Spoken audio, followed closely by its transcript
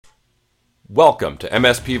Welcome to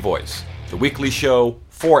MSP Voice, the weekly show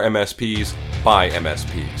for MSPs by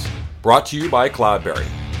MSPs. Brought to you by Cloudberry,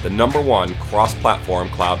 the #1 cross-platform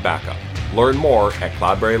cloud backup. Learn more at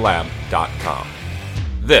cloudberrylab.com.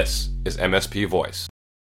 This is MSP Voice.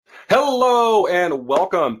 Hello and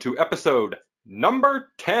welcome to episode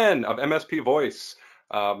number 10 of MSP Voice.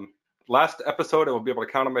 Last episode, I will be able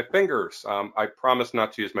to count on my fingers. I promise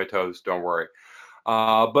not to use my toes, don't worry.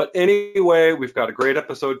 But anyway, we've got a great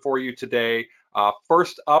episode for you today.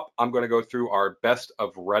 First up, I'm going to go through our best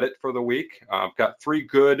of Reddit for the week. I've got three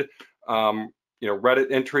good,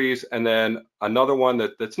 Reddit entries, and then another one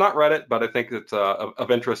that's not Reddit, but I think it's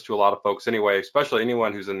of interest to a lot of folks anyway, especially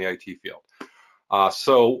anyone who's in the IT field.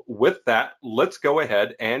 So with that, let's go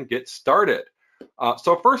ahead and get started.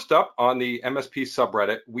 So first up on the MSP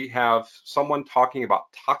subreddit, we have someone talking about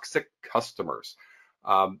toxic customers.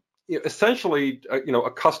 Essentially,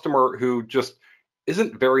 a customer who just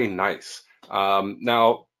isn't very nice.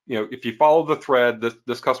 Now, if you follow the thread,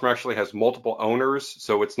 this customer actually has multiple owners,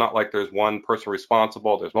 so it's not like there's one person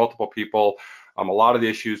responsible. There's multiple people. A lot of the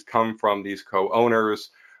issues come from these co-owners,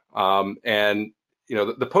 and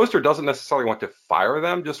the poster doesn't necessarily want to fire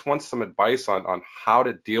them, just wants some advice on how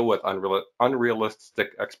to deal with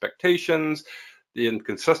unrealistic expectations, the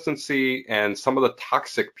inconsistency, and some of the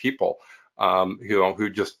toxic people. Who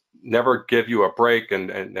just never give you a break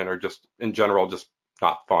and are just in general just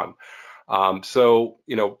not fun. So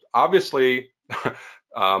obviously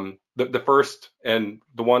the first and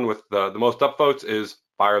the one with the most upvotes is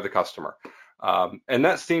fire the customer. And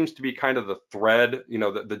that seems to be kind of the thread,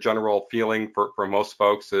 the general feeling for most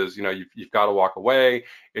folks is, you've got to walk away.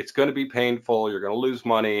 It's going to be painful. You're going to lose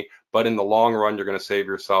money, but in the long run, you're going to save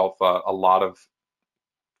yourself a lot of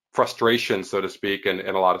frustration, so to speak, and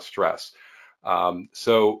a lot of stress.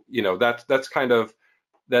 So that's kind of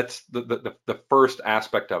the first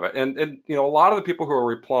aspect of it, and a lot of the people who are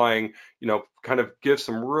replying, kind of give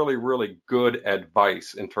some really, really good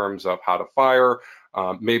advice in terms of how to fire.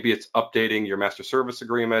 Maybe it's updating your master service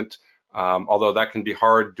agreement, although that can be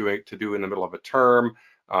hard to do in the middle of a term.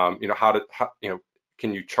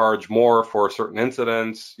 Can you charge more for certain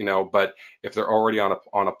incidents? But if they're already on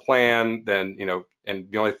a plan, then and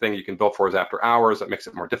the only thing you can bill for is after hours. That makes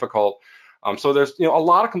it more difficult. So there's a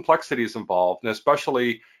lot of complexities involved, and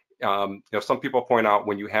especially some people point out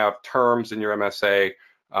when you have terms in your MSA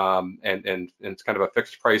and it's kind of a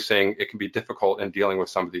fixed pricing, it can be difficult in dealing with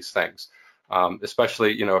some of these things,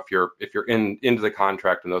 especially if you're into the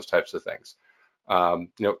contract and those types of things.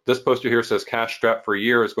 This poster here says cash strap for a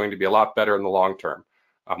year is going to be a lot better in the long term.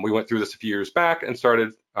 We went through this a few years back and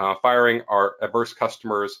started firing our adverse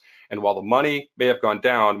customers. And while the money may have gone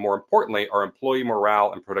down, more importantly, our employee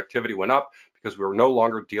morale and productivity went up because we were no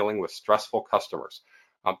longer dealing with stressful customers.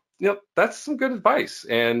 That's some good advice.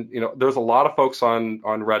 And, there's a lot of folks on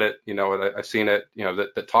Reddit, I've seen it,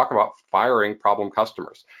 that talk about firing problem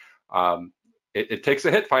customers. It takes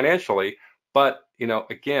a hit financially, but,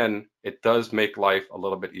 again, it does make life a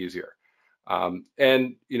little bit easier.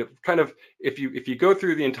 And kind of if you go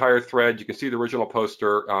through the entire thread, you can see the original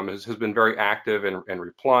poster has been very active in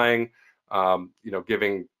replying,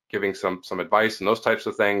 giving some advice and those types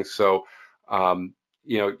of things. So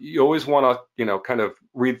you always want to kind of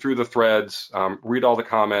read through the threads, read all the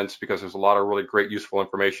comments, because there's a lot of really great useful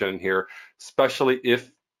information in here, especially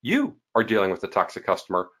if you are dealing with a toxic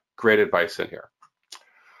customer. Great advice in here.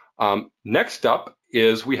 Next up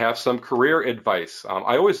is we have some career advice.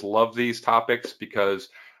 I always love these topics because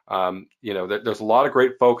there's a lot of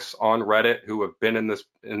great folks on Reddit who have been in the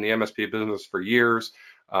MSP business for years.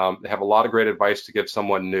 They have a lot of great advice to give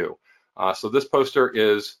someone new. So this poster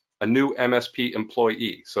is a new MSP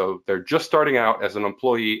employee. So they're just starting out as an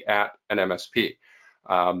employee at an MSP.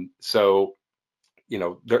 So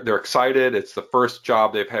they're excited. It's the first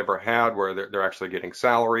job they've ever had where they're actually getting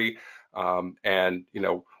salary, and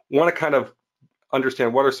want to kind of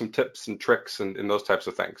understand what are some tips and tricks and those types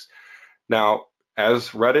of things. Now, as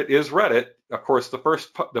Reddit is Reddit, of course, the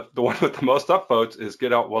one with the most upvotes is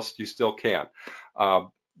get out whilst you still can.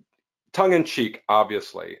 Tongue in cheek,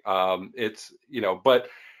 obviously. But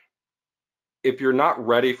if you're not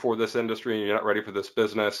ready for this industry and you're not ready for this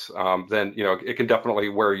business, then it can definitely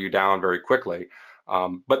wear you down very quickly.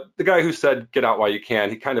 But the guy who said get out while you can,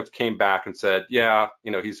 he kind of came back and said, yeah,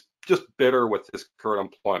 he's just bitter with his current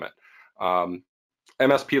employment.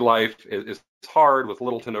 MSP life is hard with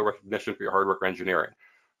little to no recognition for your hard work or engineering.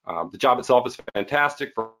 The job itself is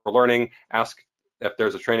fantastic for learning. Ask if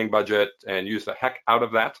there's a training budget and use the heck out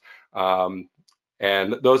of that.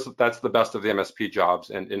 And that's the best of the MSP jobs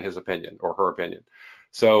in his opinion or her opinion.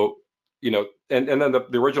 So and then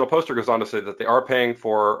the original poster goes on to say that they are paying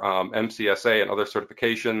for MCSA and other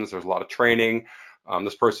certifications. There's a lot of training.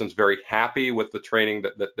 This person's very happy with the training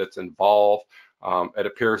that's involved. It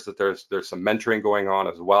appears that there's some mentoring going on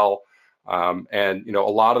as well. And a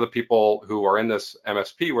lot of the people who are in this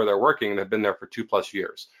MSP where they're working have been there for 2+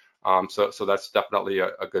 years. So that's definitely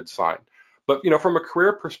a good sign. But from a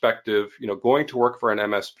career perspective, going to work for an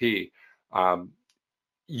MSP,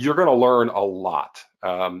 you're going to learn a lot.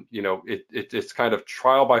 It's kind of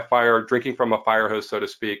trial by fire, drinking from a fire hose, so to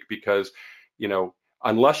speak, because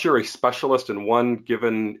unless you're a specialist in one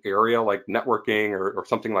given area like networking or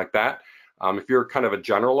something like that, if you're kind of a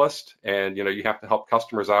generalist and you have to help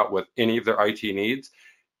customers out with any of their IT needs,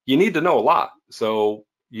 you need to know a lot. So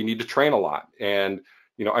you need to train a lot. And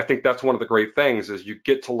I think that's one of the great things is you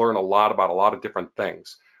get to learn a lot about a lot of different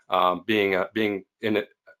things. Being in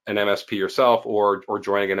an MSP yourself or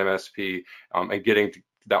joining an MSP and getting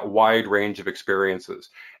that wide range of experiences.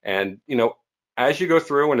 And as you go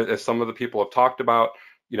through, and as some of the people have talked about,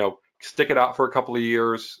 stick it out for a couple of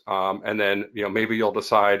years, and then maybe you'll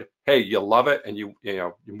decide, hey, you love it, and you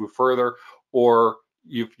move further, or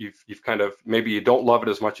you've kind of, maybe you don't love it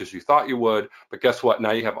as much as you thought you would, but guess what?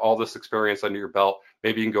 Now you have all this experience under your belt.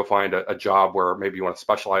 Maybe you can go find a job where maybe you want to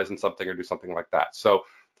specialize in something or do something like that. So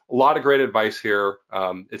a lot of great advice here.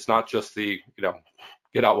 It's not just the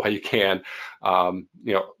get out while you can.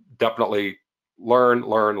 Definitely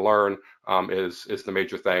learn is the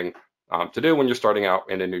major thing to do when you're starting out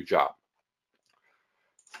in a new job.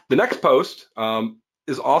 The next post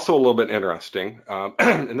is also a little bit interesting,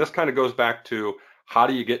 and this kind of goes back to how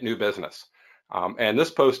do you get new business? And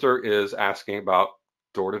this poster is asking about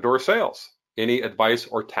door-to-door sales, any advice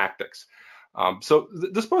or tactics. So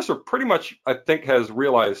this poster pretty much, I think, has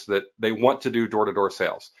realized that they want to do door-to-door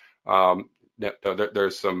sales.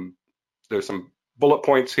 There's some bullet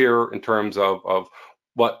points here in terms of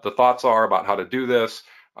what the thoughts are about how to do this,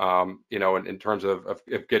 in terms of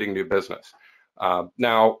getting new business.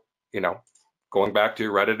 Now, going back to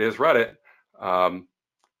Reddit is Reddit.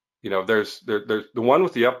 There's the one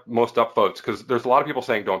with the most up votes, because there's a lot of people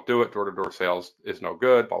saying don't do it, door-to-door sales is no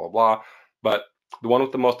good, blah blah blah. But the one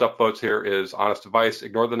with the most up votes here is honest advice.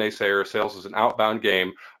 Ignore the naysayers. Sales is an outbound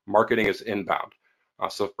game. Marketing is inbound.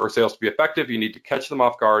 So for sales to be effective, you need to catch them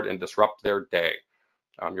off guard and disrupt their day.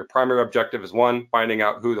 Your primary objective is 1, finding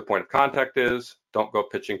out who the point of contact is. Don't go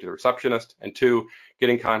pitching to the receptionist. And 2,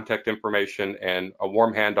 getting contact information and a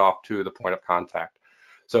warm handoff to the point of contact.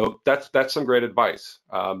 So that's some great advice.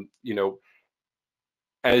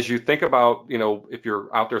 As you think about, if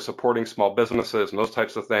you're out there supporting small businesses and those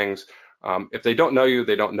types of things, if they don't know you,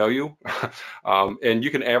 they don't know you. And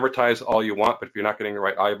you can advertise all you want, but if you're not getting the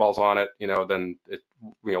right eyeballs on it, then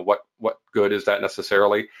what good is that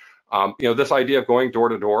necessarily? This idea of going door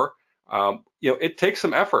to door, it takes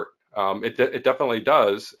some effort. It definitely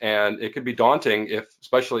does, and it can be daunting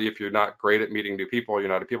especially if you're not great at meeting new people, you're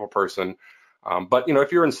not a people person. But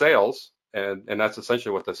if you're in sales, and that's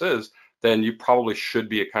essentially what this is, then you probably should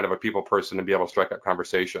be a kind of a people person and be able to strike up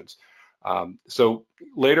conversations. So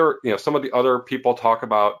later, some of the other people talk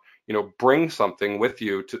about, bring something with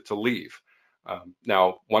you to leave.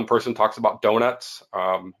 Now, one person talks about donuts,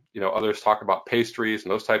 others talk about pastries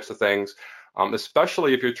and those types of things,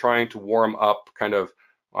 especially if you're trying to warm up kind of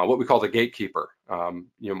what we call the gatekeeper.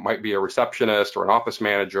 Might be a receptionist or an office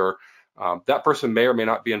manager. That person may or may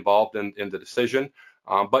not be involved in the decision,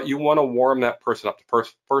 but you want to warm that person up. The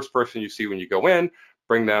first person you see when you go in,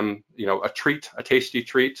 bring them, a tasty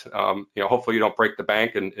treat. Hopefully you don't break the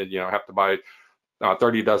bank and have to buy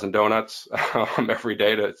 30 dozen donuts every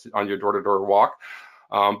day on your door-to-door walk.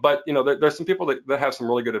 But there's some people that have some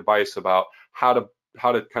really good advice about how to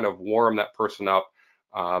kind of warm that person up.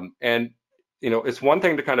 And it's one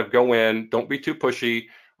thing to kind of go in, don't be too pushy,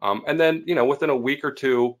 and then within a week or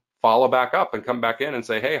two, follow back up and come back in and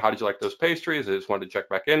say, hey, how did you like those pastries? I just wanted to check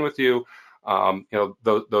back in with you.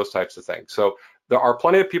 Those types of things. So there are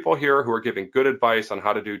plenty of people here who are giving good advice on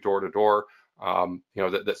how to do door-to-door.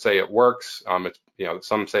 That say it works.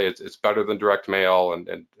 Some say it's better than direct mail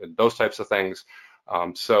and those types of things.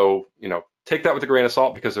 So take that with a grain of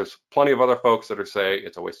salt, because there's plenty of other folks that are saying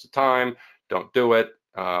it's a waste of time. Don't do it.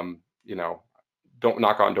 Don't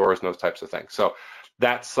knock on doors and those types of things. So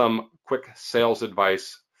that's some quick sales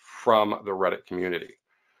advice from the Reddit community.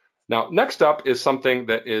 Now, next up is something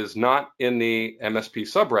that is not in the MSP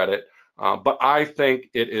subreddit, but I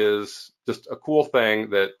think it is just a cool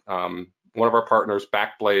thing that one of our partners,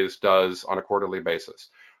 Backblaze, does on a quarterly basis.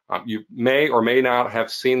 You may or may not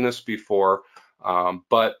have seen this before,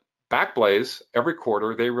 but Backblaze, every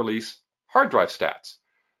quarter, they release hard drive stats.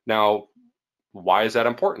 Now, Why is that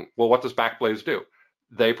important? Well, what does Backblaze do?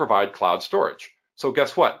 They provide cloud storage. So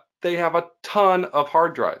guess what? They have a ton of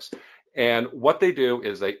hard drives. And what they do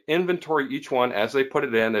is they inventory each one as they put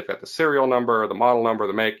it in. They've got the serial number, the model number,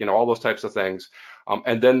 the make, all those types of things.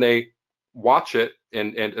 And then they watch it,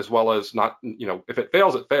 and as well as not, if it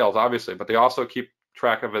fails, it fails, obviously, but they also keep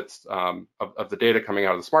track of its of the data coming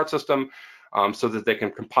out of the smart system, so that they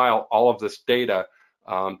can compile all of this data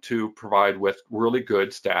to provide with really good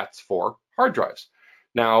stats for hard drives.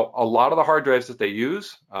 Now, a lot of the hard drives that they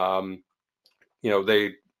use,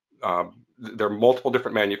 they're multiple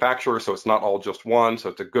different manufacturers, so it's not all just one. So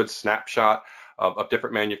it's a good snapshot of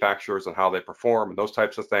different manufacturers and how they perform and those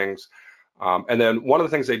types of things. And then one of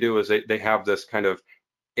the things they do is they have this kind of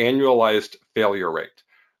annualized failure rate.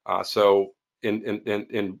 So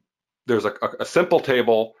there's a simple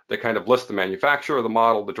table that kind of lists the manufacturer, the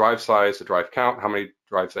model, the drive size, the drive count, how many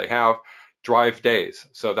drives they have, drive days.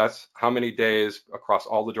 So that's how many days across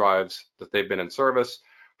all the drives that they've been in service,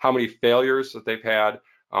 how many failures that they've had,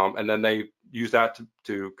 and then they use that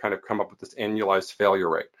to kind of come up with this annualized failure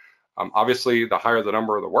rate. Obviously, the higher the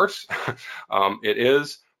number, the worse it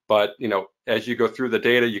is. But as you go through the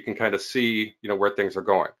data, you can kind of see where things are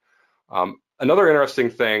going. Another interesting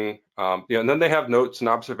thing, and then they have notes and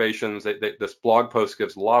observations. This blog post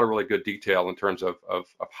gives a lot of really good detail in terms of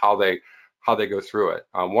how they go through it.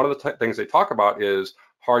 One of the things they talk about is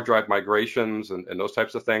hard drive migrations and those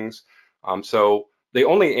types of things. So they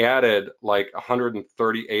only added like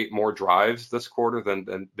 138 more drives this quarter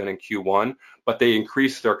than in Q1, but they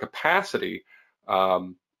increased their capacity,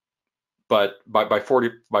 but by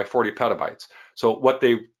 40 petabytes. So what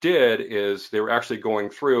they did is they were actually going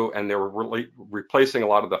through and they were really replacing a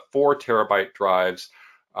lot of the 4 terabyte drives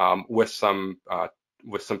with some 10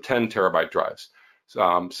 terabyte drives.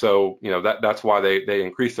 So that's why they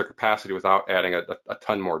increased their capacity without adding a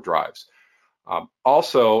ton more drives.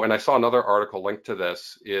 Also, and I saw another article linked to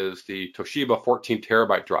this, is the Toshiba 14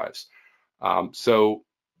 terabyte drives. So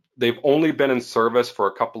they've only been in service for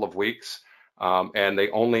a couple of weeks, and they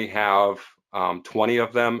only have 20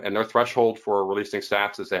 of them, and their threshold for releasing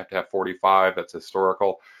stats is they have to have 45. That's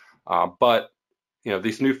historical. But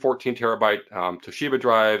these new 14 terabyte Toshiba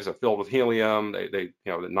drives are filled with helium. The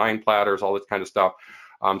 9 platters, all this kind of stuff.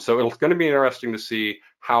 So it's going to be interesting to see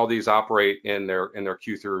how these operate in their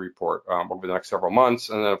Q3 report over the next several months,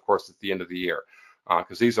 and then of course at the end of the year,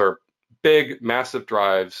 because these are big, massive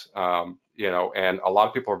drives, and a lot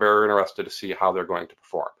of people are very interested to see how they're going to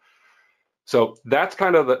perform. So that's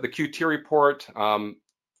kind of the Q2 report.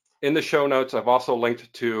 In the show notes, I've also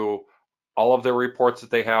linked to all of their reports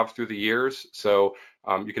that they have through the years. So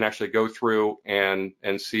you can actually go through and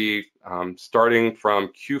see, starting from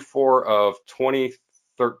Q4 of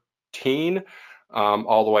 2013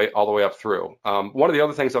 all the way up through. One of the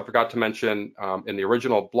other things I forgot to mention in the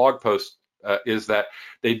original blog post is that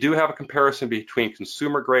they do have a comparison between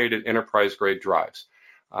consumer grade and enterprise grade drives.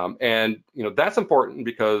 And that's important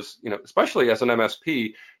because especially as an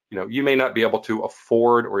MSP, you may not be able to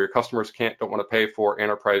afford, or your customers don't want to pay for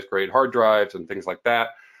enterprise grade hard drives and things like that.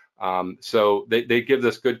 So they give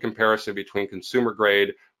this good comparison between consumer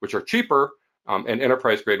grade, which are cheaper, and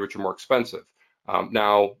enterprise grade, which are more expensive.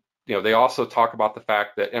 Now, they also talk about the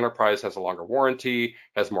fact that enterprise has a longer warranty,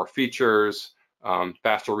 has more features,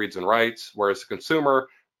 faster reads and writes, whereas the consumer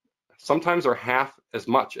sometimes are half as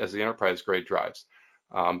much as the enterprise grade drives.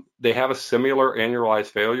 They have a similar annualized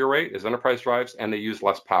failure rate as enterprise drives, and they use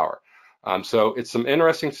less power. So it's some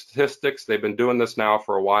interesting statistics. They've been doing this now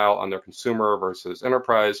for a while on their consumer versus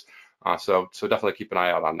enterprise. So definitely keep an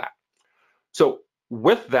eye out on that. So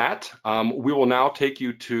with that, we will now take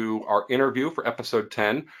you to our interview for episode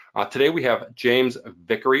 10. Today we have James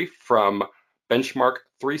Vickery from Benchmark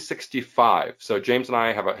 365. So James and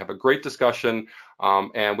I have a great discussion,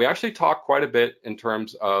 and we actually talk quite a bit in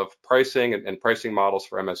terms of pricing and pricing models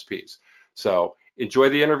for MSPs. So enjoy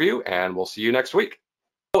the interview, and we'll see you next week.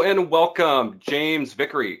 Hello and welcome, James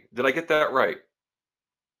Vickery. Did I get that right?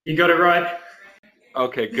 You got it right.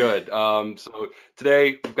 Okay, good. So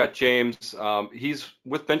today we've got James. He's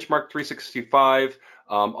with Benchmark 365,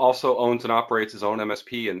 also owns and operates his own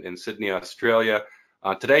MSP in Sydney, Australia.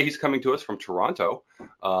 Today he's coming to us from Toronto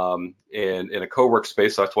in a co-work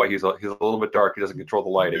space. So that's why he's a little bit dark. He doesn't control the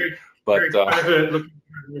lighting. Very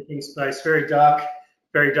looking space. Very dark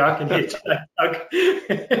in here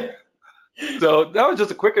today. So that was just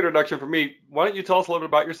a quick introduction for me. Why don't you tell us a little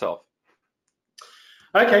bit about yourself?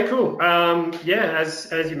 Okay, cool. As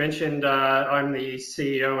you mentioned, I'm the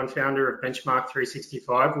CEO and founder of Benchmark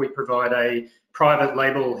 365. We provide a private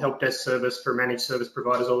label help desk service for managed service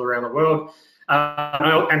providers all around the world.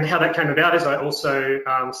 And how that came about is I also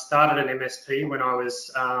started an MSP when I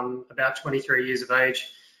was about 23 years of age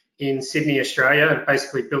in Sydney, Australia, and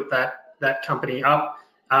basically built that company up.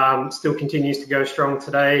 Still continues to go strong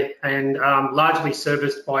today, and largely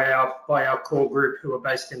serviced by our core group who are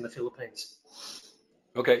based in the Philippines.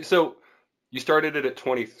 Okay, so you started it at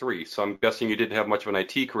 23, so I'm guessing you didn't have much of an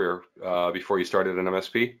IT career before you started an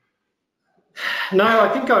MSP? No, I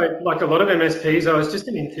think like a lot of MSPs, I was just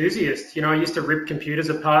an enthusiast. I used to rip computers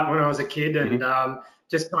apart when I was a kid, and Hmm.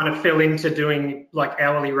 just kind of fell into doing like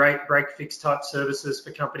hourly rate break fix type services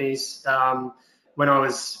for companies when I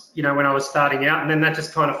was starting out, and then that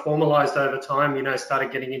just kind of formalized over time.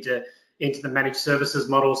 Started getting into the managed services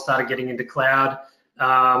model, started getting into cloud.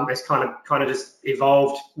 It's kind of just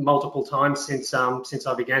evolved multiple times since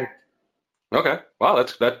I began. Okay, wow,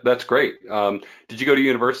 that's great. Did you go to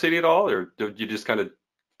university at all, or did you just kind of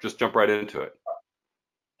just jump right into it?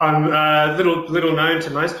 I'm little known to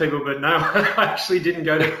most people, but no, I actually didn't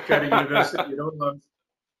go to university at all.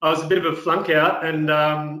 I was a bit of a flunk out, and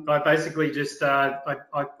I basically just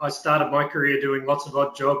I started my career doing lots of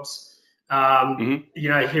odd jobs, Hmm.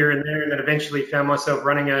 here and there, and then eventually found myself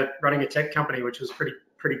running a tech company, which was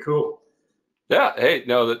pretty cool. Yeah, hey,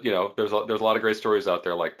 no, that there's a lot of great stories out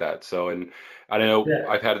there like that. So, and I know Yeah.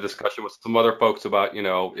 I've had a discussion with some other folks about,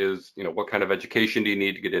 what kind of education do you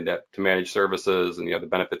need to get into to manage services and the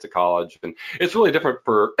benefits of college, and it's really different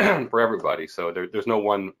for for everybody. So there's no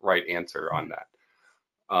one right answer on that.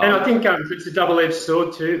 And I Um, think it's a double-edged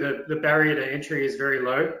sword too. The barrier to entry is very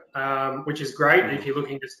low, which is great mhm. if you're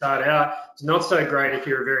looking to start out. It's not so great if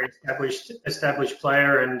you're a very established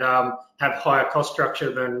player and have higher cost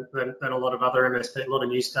structure than a lot of other MSP, a lot of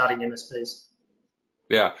new starting MSPs.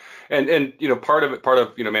 Yeah, and part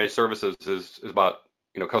of managed services is about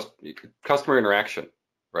customer interaction,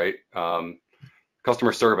 right?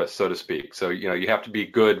 Customer service, so to speak. So you have to be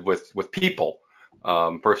good with people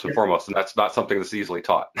first and Yep. foremost, and that's not something that's easily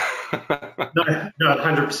taught. No, no,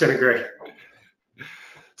 100% agree.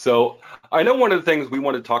 So I know one of the things we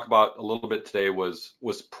wanted to talk about a little bit today was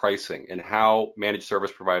pricing and how managed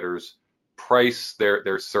service providers price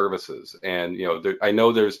their services. And I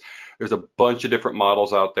know there's a bunch of different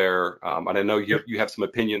models out there, and I know Yep. you have some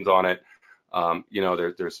opinions on it.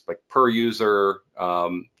 There's like per user,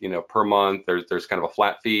 per month. There's kind of a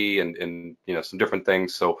flat fee and some different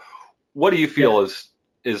things. So what do you Yeah. feel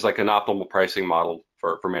is like an optimal pricing model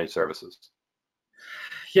for managed services?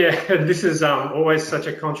 Yeah, this is always such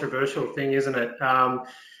a controversial thing, isn't it?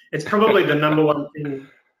 It's probably the number one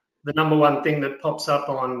thing that pops up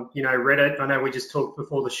on Reddit. I know we just talked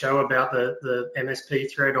before the show about the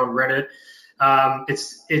MSP thread on Reddit.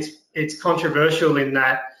 It's controversial in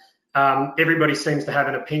that everybody seems to have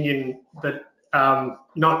an opinion, but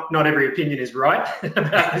not every opinion is right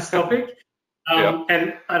about this topic. Yeah.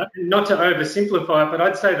 And not to oversimplify it, but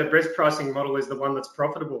I'd say the best pricing model is the one that's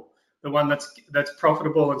profitable, the one that's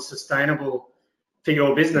profitable and sustainable for your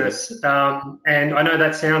Hmm. business. And I know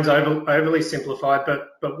that sounds overly simplified,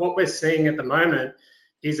 but what we're seeing at the moment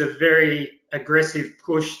is a very aggressive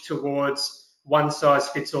push towards one size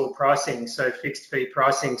fits all pricing. So fixed fee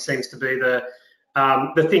pricing seems to be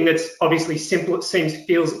the thing that's obviously simple.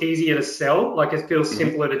 Feels easier to sell. Like it feels Hmm.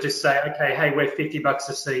 simpler to just say, okay, hey, we're $50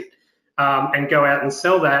 a seat, and go out and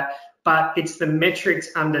sell that. But it's the metrics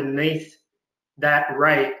underneath that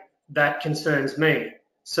rate that concerns me.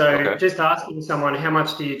 So Okay. just asking someone how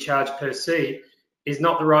much do you charge per seat is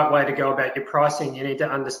not the right way to go about your pricing. You need to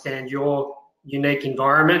understand your unique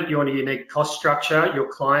environment, your unique cost structure, your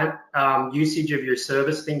client usage of your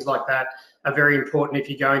service, things like that are very important if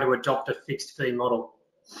you're going to adopt a fixed fee model.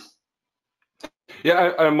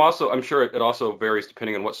 Yeah, I'm sure it also varies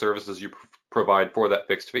depending on what services you provide for that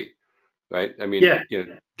fixed fee, right? I mean, Yeah,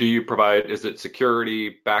 do you provide, is it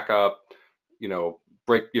security, backup, yep.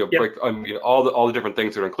 break, I mean, all the different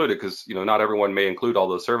things that are included because, not everyone may include all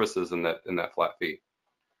those services in that flat fee.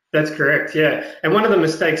 That's correct, yeah. And one of the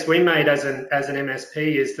mistakes we made as an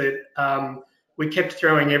MSP is that we kept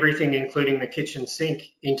throwing everything, including the kitchen sink,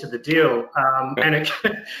 into the deal, and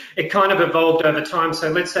it kind of evolved over time. So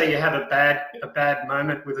let's say you have a bad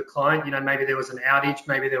moment with a client. Maybe there was an outage,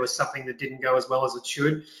 maybe there was something that didn't go as well as it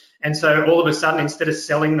should, and so all of a sudden, instead of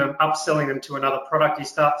upselling them to another product, you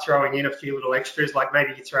start throwing in a few little extras, like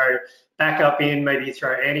maybe you throw backup in, maybe you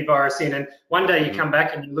throw antivirus in, and one day you Mhm. come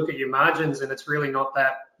back and you look at your margins, and it's really not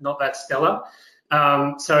that stellar.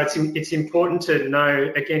 So it's important to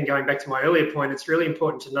know. Again, going back to my earlier point, it's really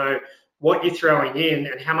important to know what you're throwing in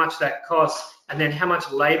and how much that costs, and then how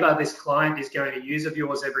much labor this client is going to use of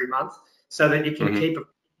yours every month, so that you can Mhm. keep a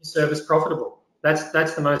service profitable.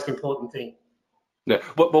 That's the most important thing. Yeah.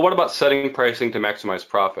 But what about setting pricing to maximize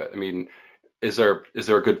profit? I mean, is there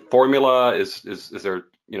a good formula? Is there,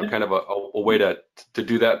 kind of a way to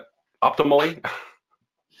do that optimally?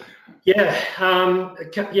 Yeah,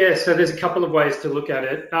 yeah. So there's a couple of ways to look at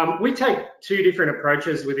it. We take two different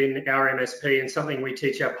approaches within our MSP, and something we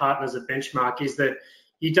teach our partners at Benchmark is that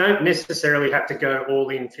you don't necessarily have to go all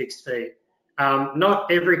in fixed fee.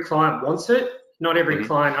 Not every client wants it, not every Hmm.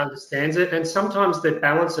 client understands it, and sometimes the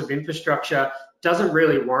balance of infrastructure doesn't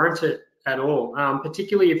really warrant it at all,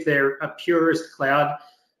 particularly if they're a purist cloud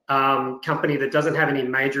company that doesn't have any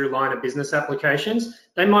major line of business applications.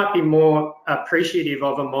 They might be more appreciative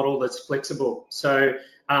of a model that's flexible. So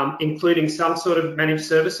including some sort of managed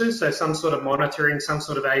services, so some sort of monitoring, some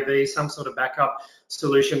sort of AV, some sort of backup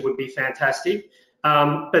solution would be fantastic.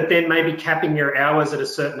 But then maybe capping your hours at a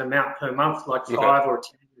certain amount per month, like Okay. 5 or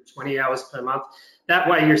 10 or 20 hours per month. That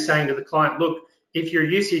way you're saying to the client, look, if your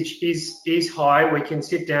usage is high, we can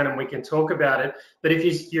sit down and we can talk about it. But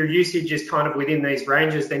if your usage is kind of within these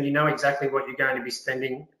ranges, then you know exactly what you're going to be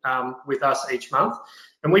spending with us each month.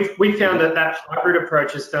 And we found Hmm. that hybrid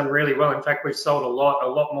approach has done really well. In fact, we've sold a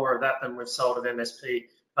lot more of that than we've sold of MSP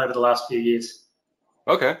over the last few years.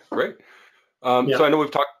 Okay, great. So Yeah. I know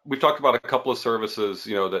we've talked about a couple of services,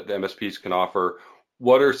 that the MSPs can offer.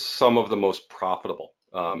 What are some of the most profitable,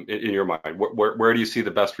 in your mind? Where do you see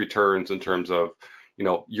the best returns in terms of,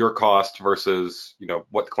 your cost versus,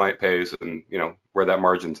 what the client pays, and where that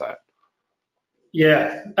margin's at?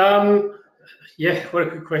 Yeah. Yeah, what a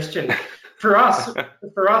good question. For us,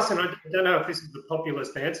 and I don't know if this is the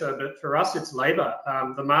populist answer, but for us, it's labour.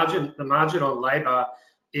 The margin on labour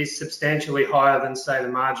is substantially higher than, say, the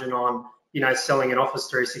margin on, selling an Office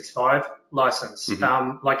 365 license.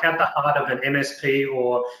 Hmm. Like at the heart of an MSP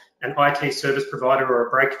or an IT service provider or a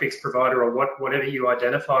break fix provider or whatever you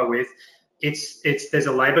identify with, it's there's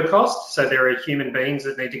a labour cost. So there are human beings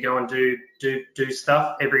that need to go and do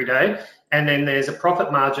stuff every day, and then there's a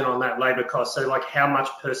profit margin on that labor cost. So like how much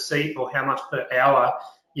per seat or how much per hour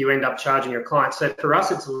you end up charging your client. So for us,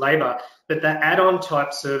 it's labor, but the add-on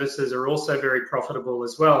type services are also very profitable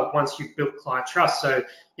as well once you've built client trust. So,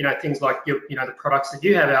 things like the products that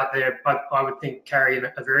you have out there, I would think carry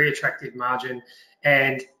a very attractive margin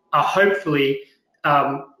and are hopefully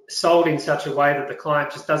sold in such a way that the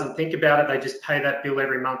client just doesn't think about it. They just pay that bill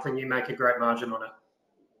every month and you make a great margin on it.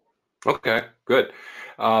 Okay, good.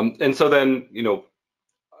 And so then,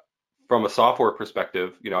 from a software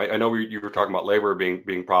perspective, I know you were talking about labor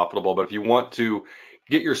being profitable, but if you want to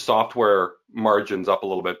get your software margins up a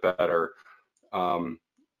little bit better,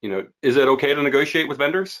 is it okay to negotiate with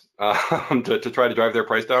vendors, to try to drive their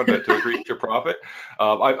price down to increase your profit?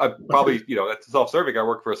 I probably, that's self-serving. I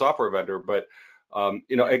work for a software vendor, but I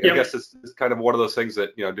Yep. guess it's kind of one of those things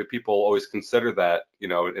that, do people always consider that,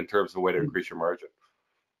 in terms of a way to increase your margin?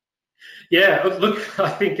 Yeah, look, I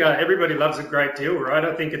think everybody loves a great deal, right?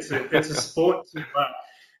 I think it's a sport to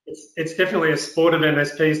it's definitely a sport of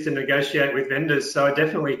MSPs to negotiate with vendors. So I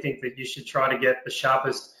definitely think that you should try to get the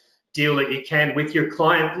sharpest deal that you can with your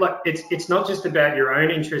client. Look, it's not just about your own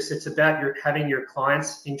interests; it's about having your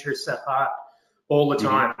clients' interests at heart all the Hmm.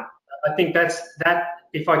 time. I think that.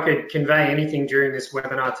 If I could convey anything during this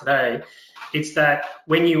webinar today, it's that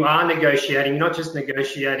when you are negotiating, you're not just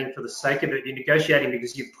negotiating for the sake of it, you're negotiating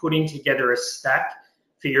because you're putting together a stack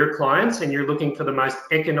for your clients and you're looking for the most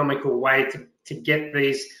economical way to get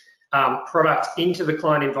these products into the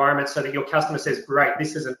client environment so that your customer says, great,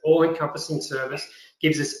 this is an all-encompassing service,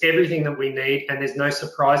 gives us everything that we need, and there's no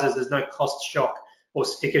surprises, there's no cost shock or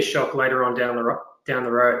sticker shock later on down the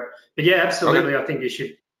road. But yeah, Okay. absolutely, I think you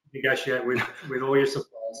should negotiate with all your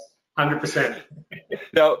suppliers, 100%.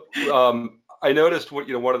 Now, I noticed one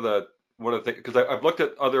of the things, because I've looked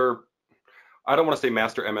at other. I don't want to say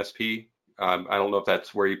master MSP. I don't know if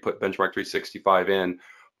that's where you put Benchmark 365 in,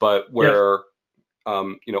 but Yeah, where all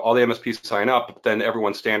the MSPs sign up, then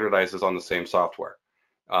everyone standardizes on the same software.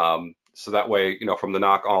 So that way, from the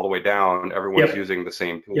knock all the way down, everyone's yep, using the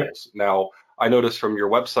same yep. tools. Now, I noticed from your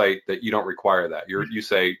website that you don't require that. You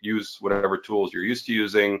say use whatever tools you're used to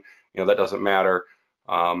using. That doesn't matter.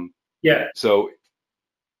 Um, Yeah, so,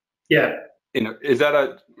 yeah. is that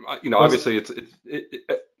Was obviously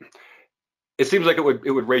it seems like it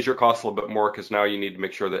would raise your costs a little bit more because now you need to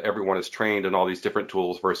make sure that everyone is trained in all these different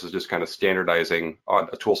tools versus just kind of standardizing on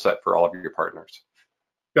a tool set for all of your partners.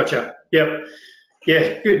 Gotcha. Yep.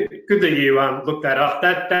 Yeah. Good that you looked that up.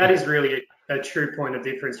 That is really a true point of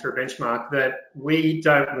difference for Benchmark. That we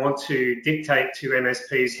don't want to dictate to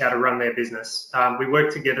MSPs how to run their business. We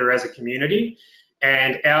work together as a community,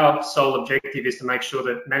 And our sole objective is to make sure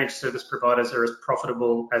that managed service providers are as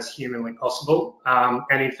profitable as humanly possible.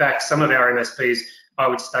 And in fact, some of our MSPs, I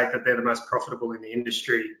would state that they're the most profitable in the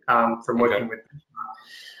industry from working with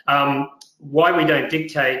them. Why we don't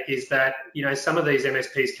dictate is that, you know, some of these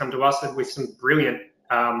MSPs come to us with some brilliant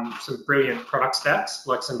product stacks,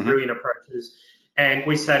 like some brilliant approaches. And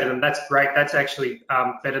we say to them, that's great. That's actually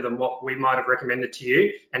better than what we might have recommended to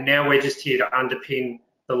you. And now we're just here to underpin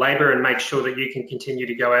the labor and make sure that you can continue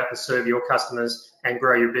to go out and serve your customers and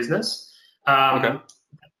grow your business.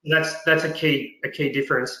 That's a key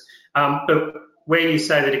difference. But where you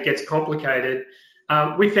say that it gets complicated,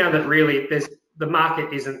 we found that really the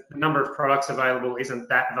market isn't, the number of products available isn't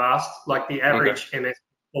that vast. Like the average MS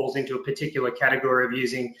falls into a particular category of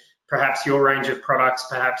using perhaps your range of products,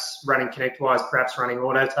 perhaps running ConnectWise, perhaps running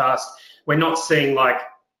AutoTask. We're not seeing like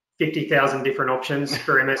 50,000 different options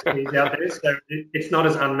for MSPs out there, so it's not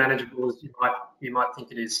as unmanageable as you might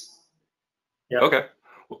think it is. Yeah. Okay,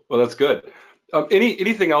 well that's good.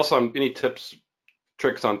 Anything else on any tips,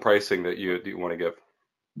 tricks on pricing that you want to give?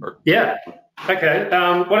 Yeah. Okay.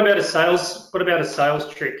 What about a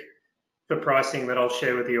sales trick for pricing that I'll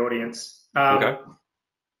share with the audience?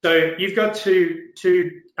 So you've got two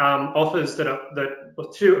offers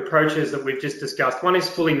two approaches that we've just discussed. One is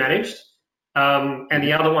fully managed, and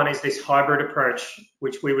the other one is this hybrid approach,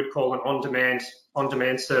 which we would call an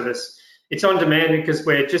on-demand service. It's on demand because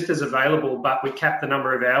we're just as available, but we cap the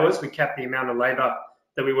number of hours, we cap the amount of labour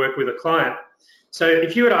that we work with a client. So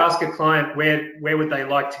if you were to ask a client where would they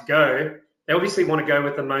like to go, they obviously want to go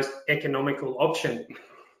with the most economical option,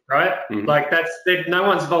 right? Like no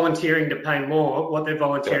one's volunteering to pay more. What they're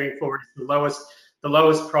volunteering for is the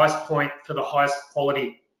lowest price point for the highest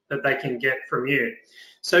quality that they can get from you.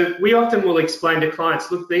 So we often will explain to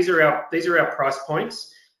clients, look, these are our price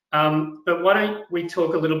points, but why don't we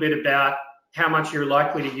talk a little bit about how much you're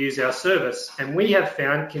likely to use our service? And we have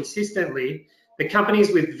found consistently the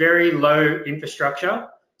companies with very low infrastructure,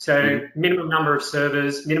 so minimum number of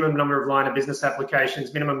servers, minimum number of line of business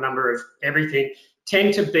applications, minimum number of everything,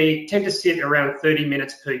 tend to sit around 30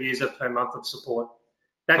 minutes per user per month of support.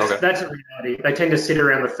 That's a reality. They tend to sit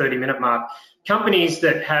around the 30-minute mark. Companies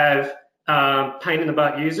that have pain in the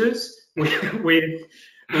butt users with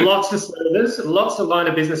lots of servers, lots of line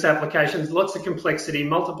of business applications, lots of complexity,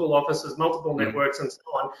 multiple offices, multiple networks, and so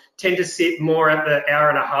on, tend to sit more at the hour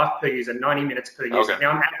and a half per user, 90 minutes per user.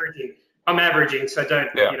 Now I'm averaging, so don't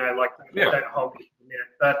hold me to a minute.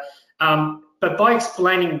 But by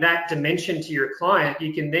explaining that dimension to your client,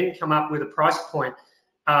 you can then come up with a price point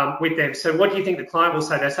with them. So what do you think the client will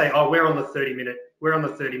say? They say, oh, we're on the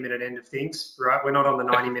 30-minute end of things, right? We're not on the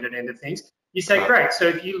 90-minute end of things. You say, great. So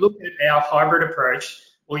if you look at our hybrid approach,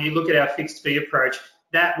 or you look at our fixed fee approach,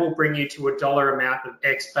 that will bring you to a dollar amount of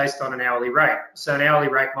X based on an hourly rate. So an hourly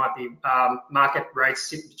rate might be market rates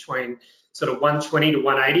sit between sort of 120 to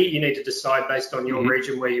 180. You need to decide based on your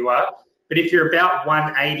region where you are. But if you're about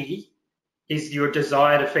 180 is your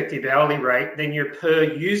desired effective hourly rate, then your per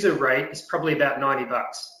user rate is probably about $90,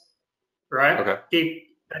 right?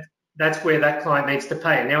 That's where that client needs to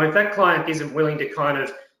pay. Now, if that client isn't willing to kind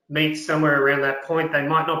of meet somewhere around that point, they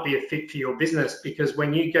might not be a fit for your business, because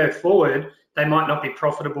when you go forward, they might not be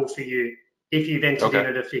profitable for you if you've entered in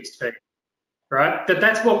at a fixed fee, right? But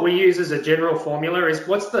that's what we use as a general formula, is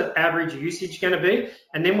what's the average usage going to be?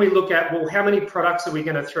 And then we look at, well, how many products are we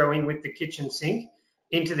going to throw in with the kitchen sink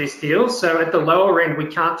into this deal? So at the lower end, we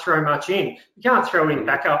can't throw much in. We can't throw in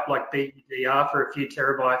backup like BDR for a few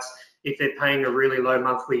terabytes if they're paying a really low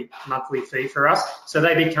monthly fee for us. So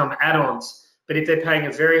they become add-ons. But if they're paying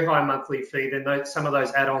a very high monthly fee, then some of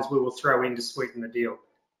those add-ons we will throw in to sweeten the deal.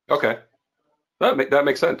 Okay, that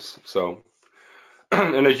makes sense. So,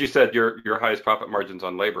 and as you said, your highest profit margins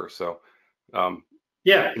on labor. So, when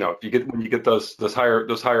you get those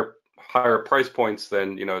higher price points,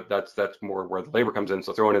 then that's more where the labor comes in.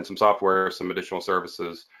 So throwing in some software, some additional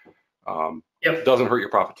services, doesn't hurt your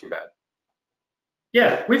profit too bad.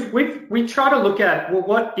 Yeah, we try to look at, well,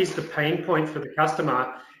 what is the pain point for the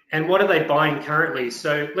customer? And what are they buying currently?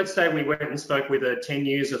 So let's say we went and spoke with a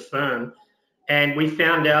 10-user firm, and we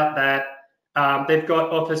found out that they've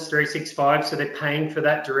got Office 365, so they're paying for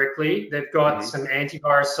that directly. They've got some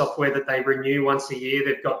antivirus software that they renew once a year.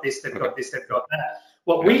 They've got this, they've got this, they've got that.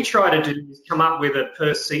 What we try to do is come up with a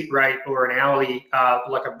per seat rate or an hourly,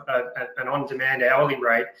 like an on-demand hourly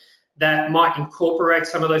rate that might incorporate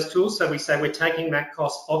some of those tools. So we say we're taking that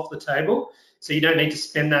cost off the table, so you don't need to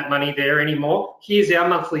spend that money there anymore. Here's our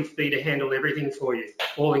monthly fee to handle everything for you,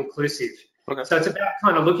 all inclusive. So it's about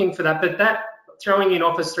kind of looking for that, but that throwing in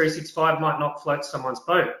Office 365 might not float someone's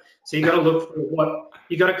boat. So you've got to look for what,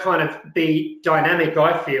 You got to kind of be dynamic,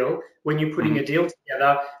 I feel, when you're putting a deal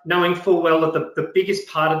together, knowing full well that the biggest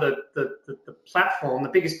part of the platform, the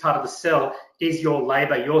biggest part of the sell is your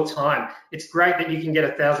labor, your time. It's great that you can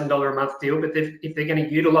get $1,000 a month deal, but if they're going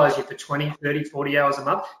to utilize you for 20, 30, 40 hours a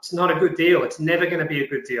month, it's not a good deal. It's never going to be a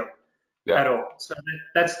good deal at all. So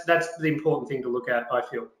that's the important thing to look at, I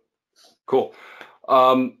feel. Cool.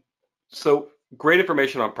 So great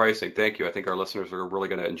information on pricing. Thank you. I think our listeners are really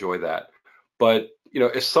going to enjoy that. But,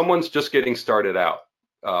 if someone's just getting started out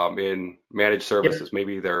in managed services,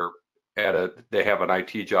 maybe they have an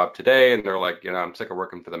IT job today and they're like, I'm sick of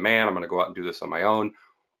working for the man. I'm going to go out and do this on my own.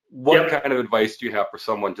 What kind of advice do you have for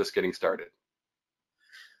someone just getting started?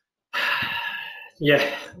 Yeah,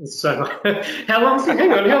 so how long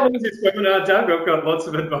is this webinar, Doug? I've got lots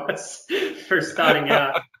of advice for starting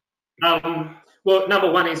out. Well, number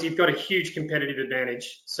one is you've got a huge competitive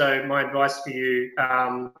advantage. So my advice for you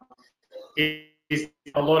is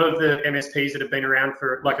a lot of the MSPs that have been around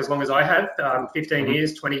for as long as I have, 15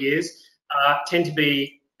 years, 20 years, tend to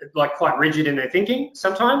be quite rigid in their thinking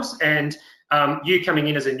sometimes. And you coming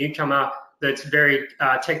in as a newcomer that's very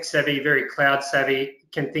tech savvy, very cloud savvy,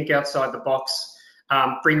 can think outside the box,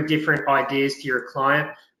 bring different ideas to your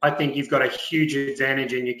client. I think you've got a huge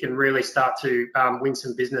advantage and you can really start to win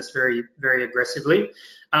some business very, very aggressively.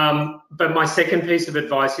 But my second piece of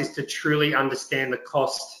advice is to truly understand the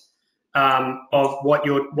cost of what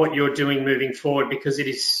you're doing moving forward, because it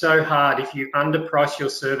is so hard if you underprice your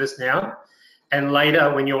service now and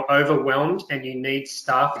later when you're overwhelmed and you need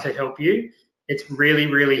staff to help you, it's really,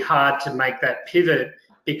 really hard to make that pivot,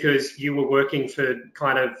 because you were working for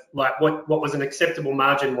kind of what was an acceptable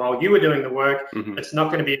margin while you were doing the work. It's not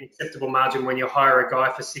going to be an acceptable margin when you hire a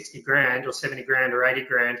guy for 60 grand or 70 grand or 80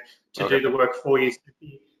 grand to do the work for you. So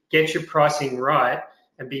get your pricing right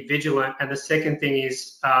and be vigilant. And the second thing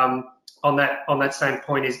is, on that same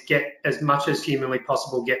point, is get as much as humanly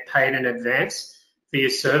possible, get paid in advance for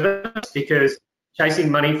your service, because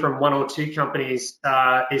chasing money from one or two companies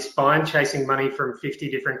is fine. Chasing money from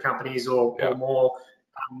 50 different companies or more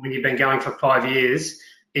when you've been going for 5 years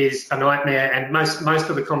is a nightmare. And most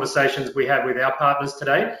of the conversations we have with our partners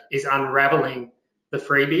today is unraveling the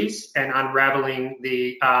freebies and unraveling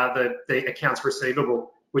the accounts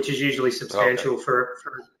receivable, which is usually substantial for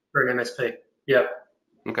an MSP. Yeah.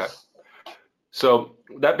 Okay. So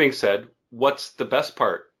that being said, what's the best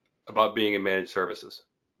part about being in managed services,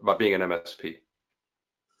 about being an MSP?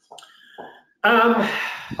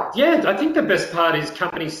 Yeah, I think the best part is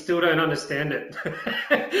companies still don't understand it.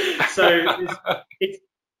 So it's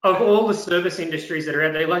of all the service industries that are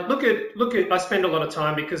out there, look at. I spend a lot of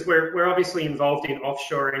time, because we're obviously involved in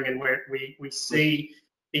offshoring, and we see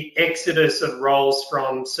the exodus of roles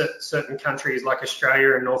from certain countries like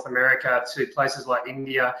Australia and North America to places like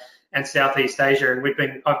India and Southeast Asia.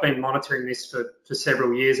 And I've been monitoring this for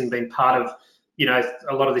several years and been part of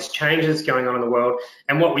a lot of this change that's going on in the world.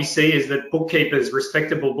 And what we see is that bookkeepers,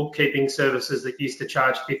 respectable bookkeeping services that used to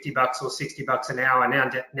charge $50 or $60 an hour, are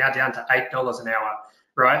now down to $8 an hour,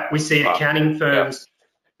 right? We see accounting firms,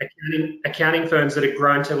 accounting firms that have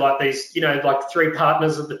grown to these, 3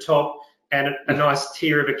 partners at the top and a nice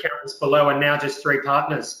tier of accountants below, are now just 3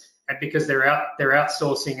 partners, and because they're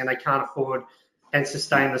outsourcing and they can't afford and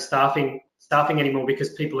sustain the staffing anymore, because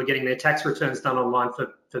people are getting their tax returns done online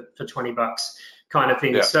for $20 kind of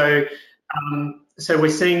thing. So we're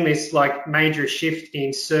seeing this major shift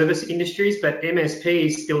in service industries, but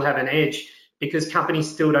MSPs still have an edge because companies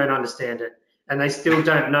still don't understand it, and they still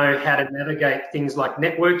don't know how to navigate things like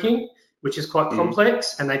networking, which is quite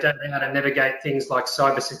complex, and they don't know how to navigate things like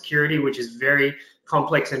cybersecurity, which is very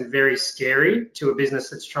complex and very scary to a business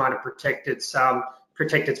that's trying to protect its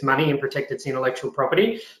money and protect its intellectual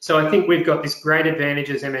property. So I think we've got this great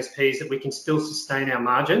advantage as MSPs that we can still sustain our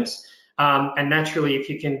margins. And naturally, if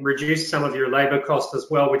you can reduce some of your labor cost as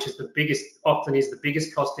well, which is often the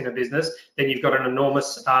biggest cost in a business, then you've got an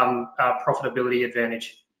enormous profitability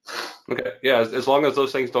advantage. Okay. Yeah. As long as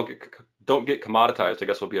those things don't get commoditized, I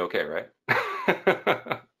guess we'll be okay, right?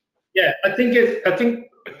 Yeah. I think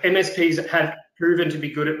MSPs have proven to be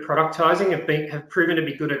good at productizing, have proven to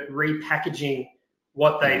be good at repackaging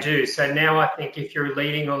what they do. So now I think if you're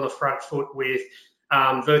leading on the front foot with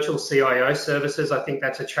virtual CIO services, I think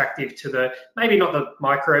that's attractive to maybe not the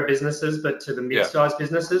micro businesses, but to the mid-sized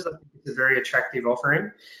businesses. I think it's a very attractive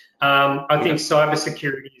offering. I think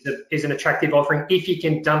cybersecurity is an attractive offering if you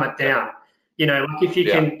can dumb it down. When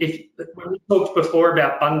we talked before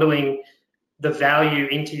about bundling the value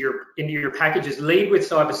into your packages, lead with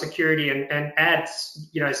cybersecurity and add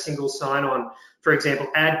single sign-on. For example,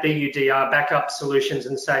 add BUDR backup solutions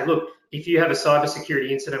and say, look, if you have a cybersecurity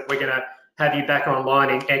incident, we're going to have you back online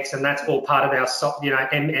in X, and that's all part of our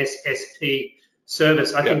MSSP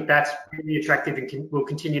service. I think that's really attractive and will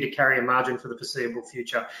continue to carry a margin for the foreseeable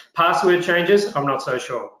future. Password changes, I'm not so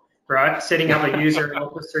sure, right? Setting up a user in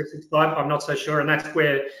Office 365, I'm not so sure, and that's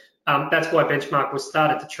where that's why Benchmark was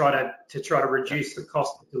started to try to reduce the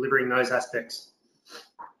cost of delivering those aspects.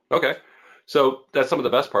 Okay, so that's some of the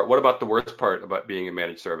best part. What about the worst part about being in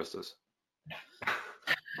managed services?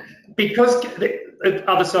 Because the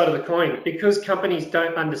other side of the coin, because companies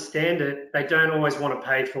don't understand it, they don't always want to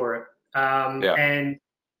pay for it. And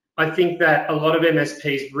I think that a lot of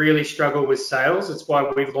MSPs really struggle with sales. It's why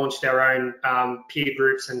we've launched our own peer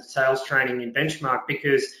groups and sales training in Benchmark,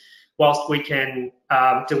 because whilst we can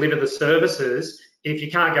deliver the services, if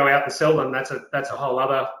you can't go out and sell them, that's a whole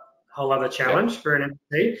other challenge for an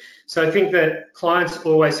MSP. So I think that clients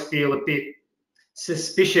always feel a bit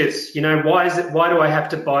suspicious. Why do I have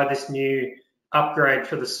to buy this new upgrade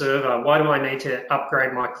for the server? Why do I need to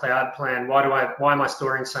upgrade my cloud plan? Why am I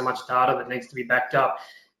storing so much data that needs to be backed up?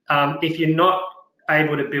 If you're not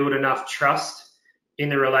able to build enough trust in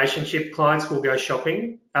the relationship, clients will go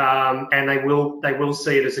shopping, and they will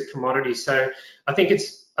see it as a commodity. So I think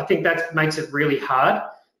that makes it really hard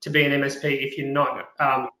to be an MSP if you're not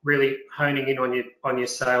really honing in on your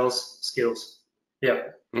sales skills. Yeah.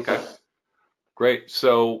 Okay. Great.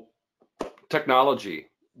 So technology,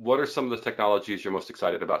 what are some of the technologies you're most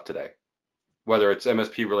excited about today, whether it's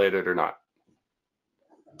MSP related or not?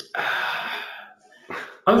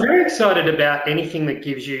 I'm very excited about anything that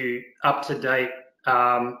gives you up-to-date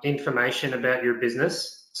information about your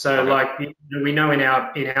business. So like we know in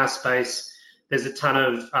our space, there's a ton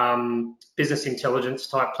of business intelligence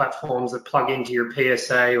type platforms that plug into your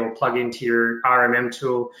PSA or plug into your RMM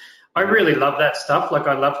tool. I really love that stuff. Like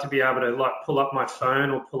I love to be able to pull up my phone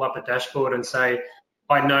or pull up a dashboard and say,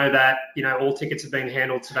 I know that, all tickets have been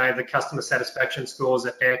handled today. The customer satisfaction scores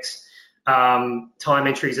are X, time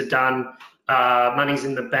entries are done, money's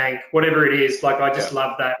in the bank, whatever it is. Like I just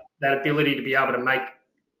love that ability to be able to make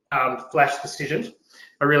flash decisions.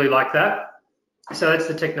 I really like that. So that's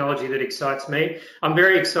the technology that excites me. I'm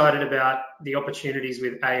very excited about the opportunities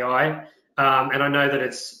with AI. And I know that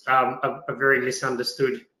it's a very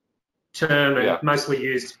misunderstood term and mostly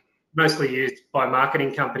used by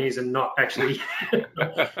marketing companies and not actually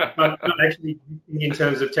in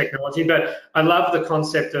terms of technology. But I love the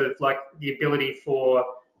concept of like the ability for,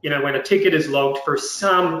 when a ticket is logged, for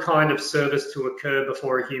some kind of service to occur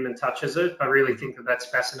before a human touches it. I really think that that's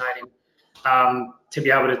fascinating to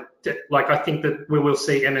be able to, I think that we will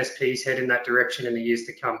see MSPs head in that direction in the years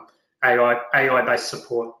to come, AI-based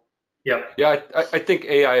support. Yep. Yeah, I think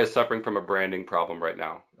AI is suffering from a branding problem right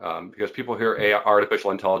now because people hear AI, artificial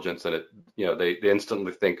intelligence, and they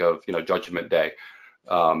instantly think of Judgment Day.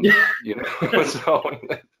 So when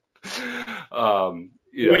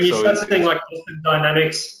you start seeing like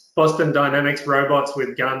Boston Dynamics robots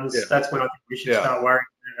with guns, that's when I think we should start worrying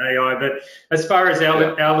about AI. But as far as our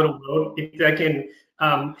little world, if they can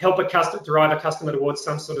help drive a customer towards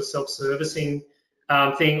some sort of self-servicing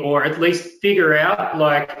thing, or at least figure out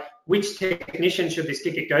like which technician should this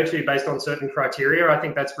ticket go to based on certain criteria, I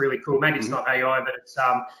think that's really cool. Maybe it's not AI, but it's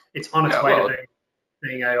on its way to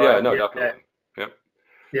being AI. Yeah, no, definitely.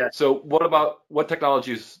 Yeah. So what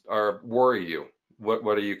technologies worry you? What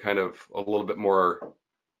are you kind of a little bit more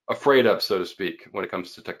afraid of, so to speak, when it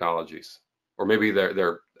comes to technologies, or maybe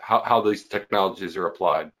they're how these technologies are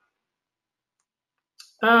applied?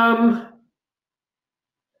 No,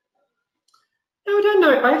 I don't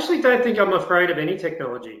know. I actually don't think I'm afraid of any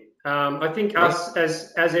technology. I think us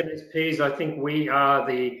as MSPs, I think we are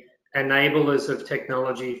the enablers of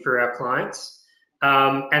technology for our clients,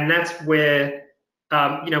 and that's where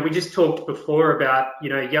we just talked before about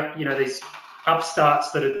these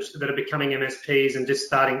upstarts that are becoming MSPs and just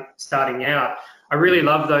starting out. I really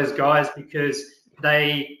love those guys because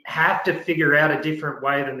they have to figure out a different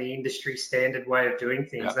way than the industry standard way of doing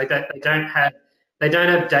things. They don't have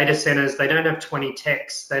data centers. They don't have 20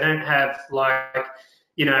 techs. They don't have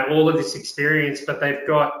all of this experience, but they've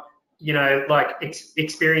got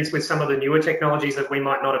experience with some of the newer technologies that we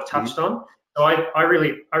might not have touched on. So I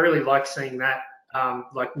really like seeing that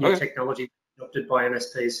new technology adopted by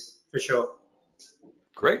MSPs for sure.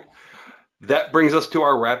 Great. That brings us to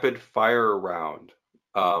our rapid fire round.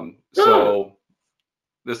 So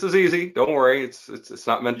this is easy. Don't worry. It's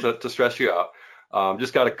not meant to stress you out.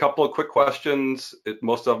 Just got a couple of quick questions.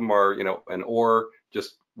 Most of them are,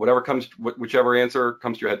 just whichever answer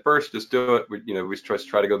comes to your head first, just do it. We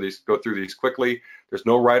try to go through these quickly. There's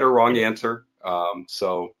no right or wrong answer.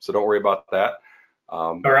 So don't worry about that.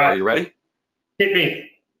 All right. Are you ready? Hit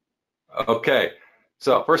me. Okay.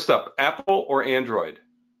 So first up, Apple or Android?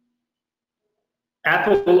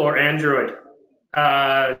 Apple or Android?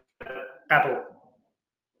 Uh, Apple.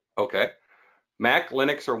 Okay. Mac,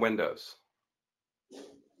 Linux, or Windows?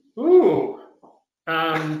 Ooh.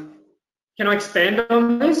 Can I expand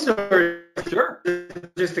on this, or Sure.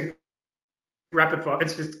 just a rapid fire?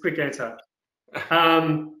 It's just a quick answer.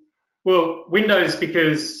 Well, I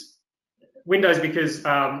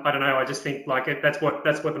don't know. I just think like that's what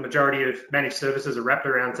the majority of managed services are wrapped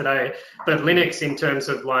around today. But Linux, in terms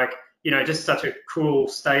of like just such a cool,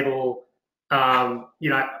 stable,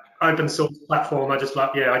 open source platform. I just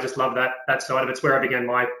love that side of it. It's where I began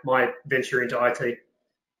my venture into IT.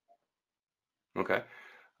 Okay.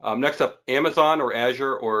 Next up, Amazon or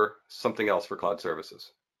Azure or something else for cloud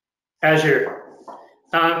services? Azure.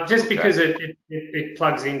 Just Okay. because it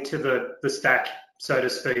plugs into the stack, so to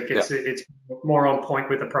speak. Yeah. It's more on point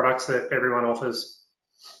with the products that everyone offers.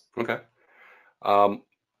 Okay.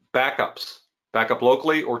 Backups. Backup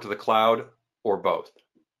locally or to the cloud or both?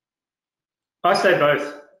 I say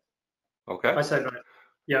both. Okay. I say both.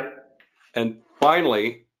 Yep. And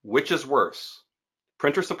finally, which is worse?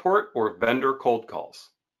 Printer support or vendor cold calls?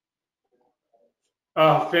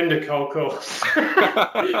 Oh, vendor cold calls.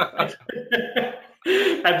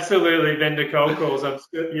 Absolutely, vendor cold calls. I'm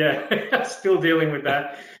still dealing with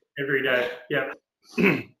that every day. Yep.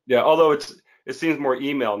 Yeah, although it seems more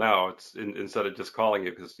email now. It's instead of just calling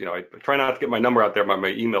you because I try not to get my number out there. My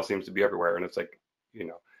email seems to be everywhere, and it's like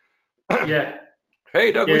Yeah.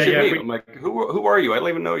 hey Doug, we Yeah. should Yeah. meet. I'm like, who are you? I don't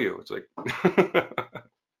even know you. It's like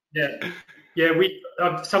Yeah.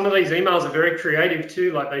 Yeah, some of these emails are very creative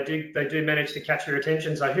too. Like they do manage to catch your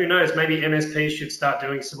attention. So who knows? Maybe MSPs should start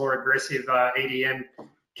doing some more aggressive EDM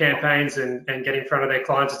campaigns and get in front of their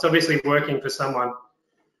clients. It's obviously working for someone.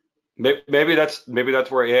 maybe that's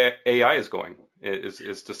where AI is going.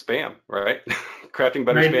 Is to spam, right? Crafting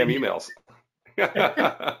better spam Maybe. emails.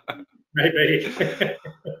 Maybe.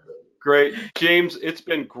 Great, James. It's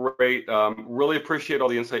been great. Really appreciate all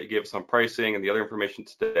the insight you gave us on pricing and the other information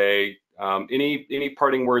today. Any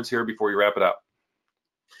parting words here before you wrap it up?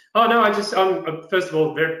 Oh no, I'm first of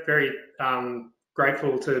all very very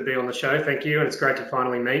grateful to be on the show. Thank you, and it's great to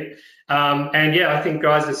finally meet. And yeah, I think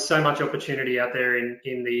guys, there's so much opportunity out there in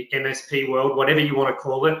the MSP world, whatever you want to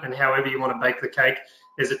call it, and however you want to bake the cake.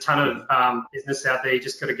 There's a ton of business out there. You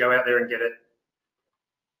just got to go out there and get it.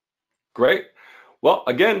 Great. Well,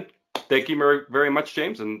 again, thank you very, very much,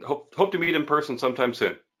 James, and hope to meet in person sometime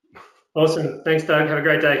soon. Awesome. Thanks, Doug. Have a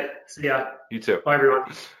great day. See ya. You too. Bye, everyone.